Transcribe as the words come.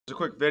A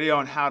quick video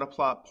on how to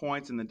plot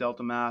points in the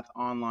DeltaMath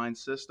online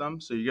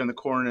system. So you get in the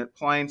coordinate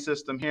plane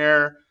system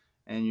here,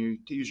 and you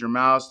use your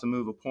mouse to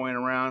move a point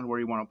around where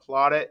you want to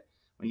plot it.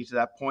 When you get to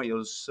that point,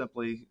 you'll just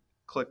simply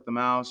click the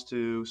mouse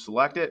to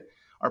select it.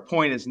 Our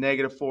point is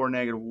 -4,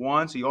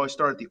 -1. So you always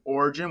start at the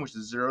origin, which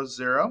is 0,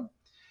 0.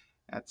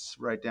 That's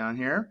right down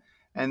here.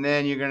 And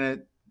then you're going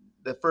to,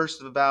 the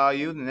first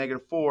value, the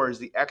 -4, is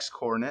the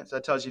x-coordinate. So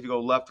that tells you if you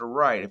go left or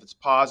right. If it's a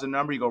positive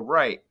number, you go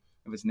right.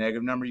 If it's a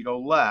negative number, you go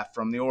left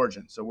from the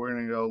origin. So we're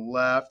going to go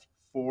left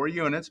 4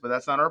 units, but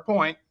that's not our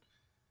point.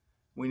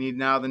 We need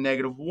now the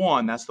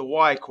 -1. That's the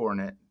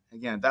y-coordinate.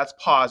 Again, if that's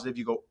positive,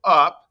 you go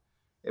up.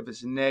 If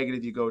it's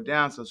negative, you go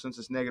down. So since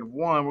it's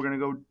 -1, we're going to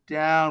go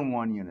down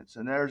 1 unit.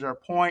 So there's our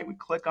point. We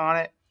click on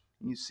it,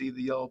 and you see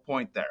the yellow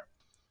point there.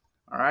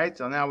 All right,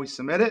 so now we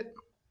submit it.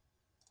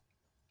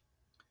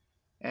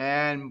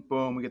 And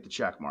boom, we get the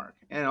check mark.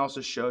 And it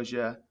also shows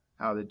you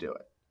how to do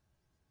it.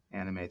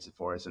 Animates it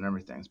for us and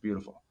everything. It's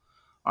beautiful.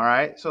 All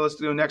right, so let's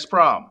do the next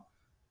problem.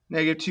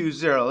 -2,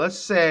 0. Let's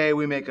say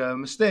we make a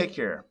mistake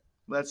here.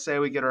 Let's say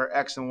we get our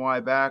x and y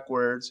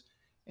backwards,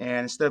 and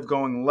instead of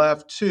going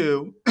left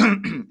 2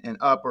 and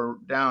up or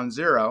down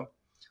 0,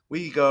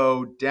 we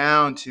go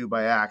down 2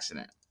 by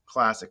accident.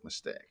 Classic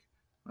mistake.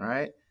 All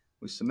right,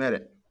 we submit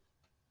it.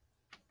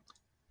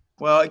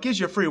 Well, it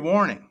gives you a free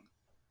warning.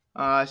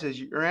 It says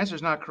your answer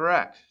is not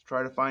correct.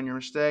 Try to find your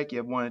mistake. You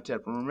have 1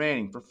 attempt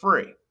remaining for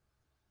free.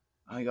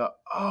 I go,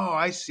 oh,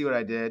 I see what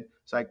I did.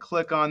 So I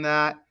click on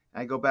that.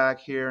 I go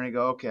back here and I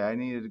go, okay, I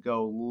needed to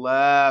go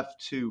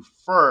left 2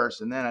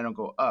 first, and then I don't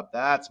go up.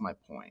 That's my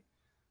point.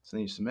 So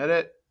then you submit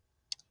it,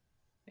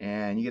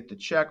 and you get the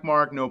check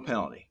mark, no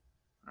penalty.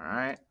 All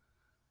right.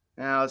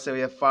 Now let's say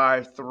we have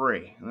 5,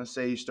 3. And let's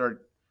say you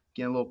start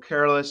getting a little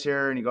careless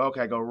here, and you go,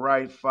 okay, I go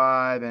right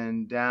 5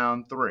 and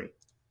down 3.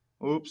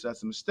 Oops,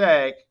 that's a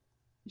mistake.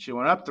 You should have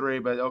went up 3,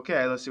 but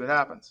okay, let's see what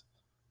happens.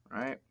 All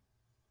right.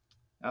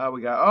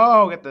 We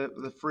got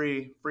the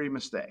free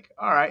mistake.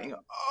 All right. You go,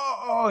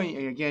 oh,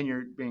 and again,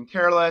 you're being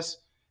careless.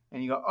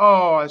 And you go,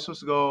 oh, I'm supposed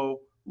to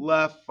go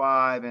left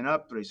 5 and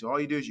up 3. So all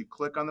you do is you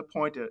click on the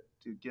point to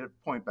get a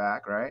point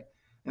back, right?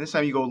 And this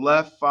time you go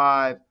left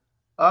 5,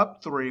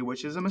 up 3,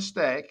 which is a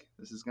mistake.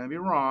 This is going to be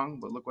wrong,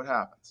 but look what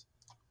happens.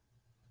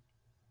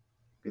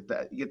 Get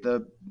that? You get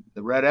the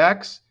red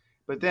X,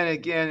 but then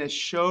again, it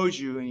shows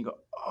you, and you go,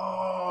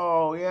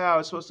 oh, yeah, I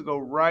was supposed to go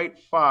right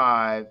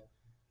 5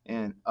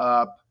 and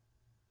up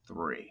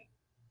 3.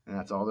 And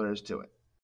that's all there is to it.